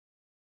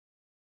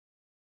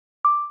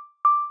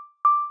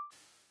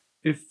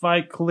If I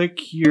click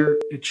here,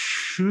 it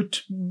should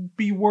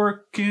be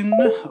working.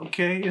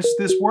 Okay, is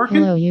this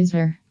working? Hello,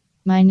 user.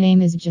 My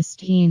name is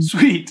Justine.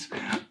 Sweet.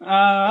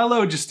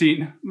 Hello,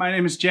 Justine. My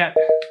name is Jet.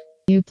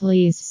 You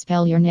please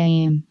spell your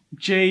name.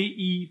 Jet.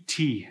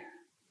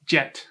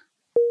 Jet.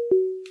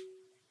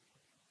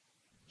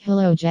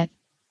 Hello, Jet.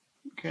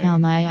 Okay. How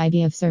may I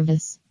be of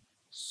service?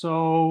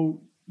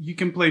 So, you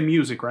can play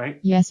music, right?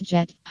 Yes,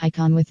 Jet.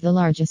 Icon with the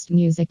largest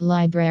music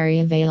library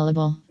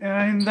available.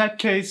 In that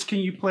case, can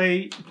you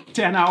play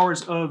 10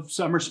 hours of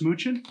Summer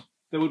Smoochin'?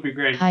 That would be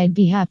great. I'd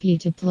be happy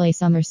to play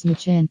Summer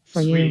Smoochin'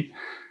 for you. Sweet.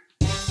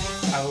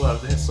 I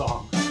love this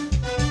song.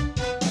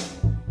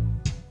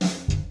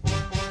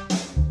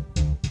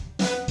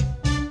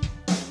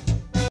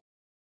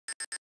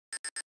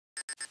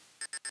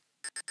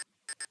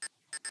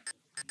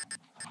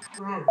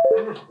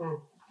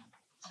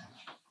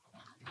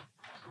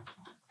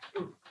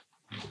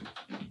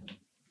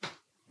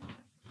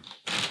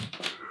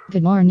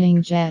 Good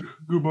morning, Jet.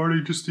 Good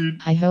morning, Justine.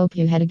 I hope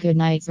you had a good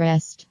night's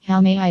rest. How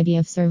may I be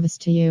of service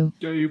to you?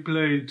 Can you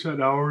play 10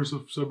 hours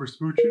of Summer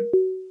Smoochin'?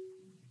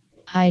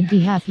 I'd be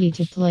happy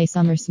to play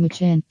Summer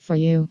Smoochin' for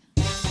you.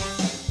 So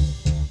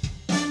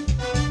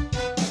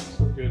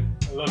good.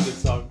 I love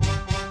this song.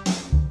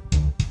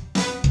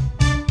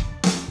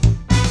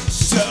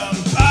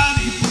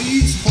 Somebody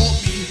please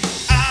hold me.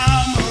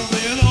 I'm a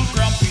little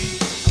grumpy.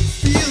 I'm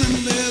feeling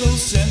a little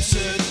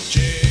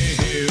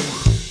sensitive.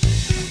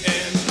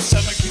 And the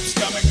summer keeps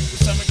coming, the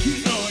summer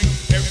keeps going.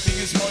 Everything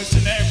is moist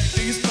and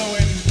everything is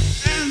glowing.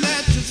 And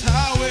that's just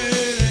how it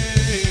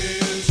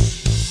is.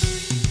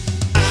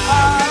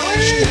 I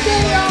wish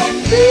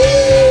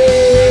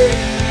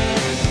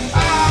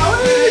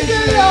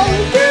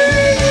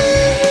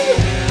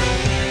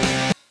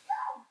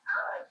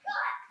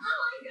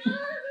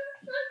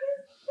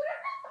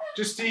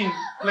Justine,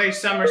 play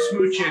Summer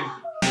Smoochin'.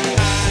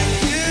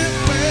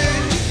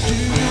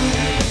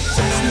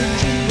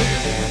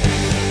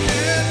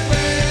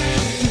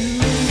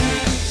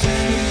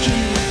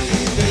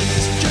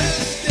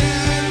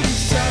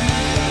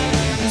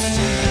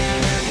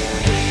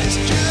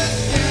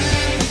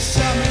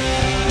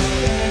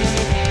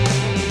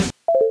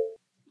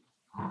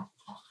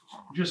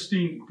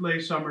 Justine, play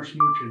Summer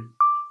Smoochin'.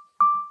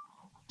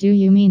 Do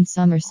you mean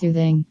summer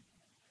soothing?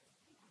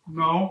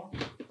 No.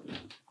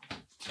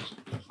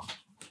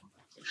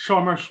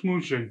 Summer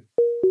Smoochin'.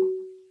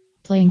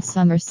 Playing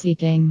summer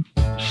seeking.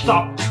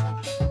 Stop.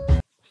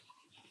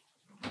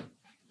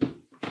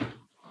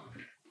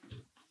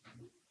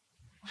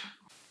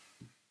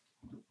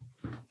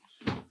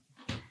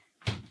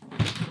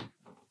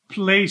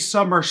 Play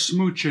Summer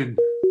Smoochin'.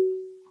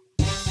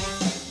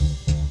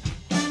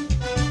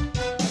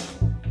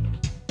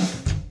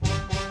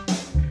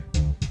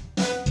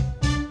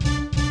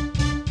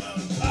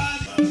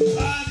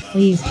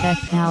 Please check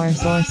power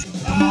source.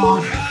 Come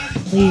on.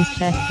 Please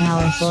check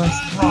power source.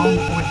 What's wrong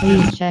with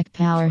Please check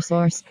power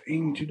source. this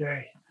thing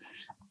today?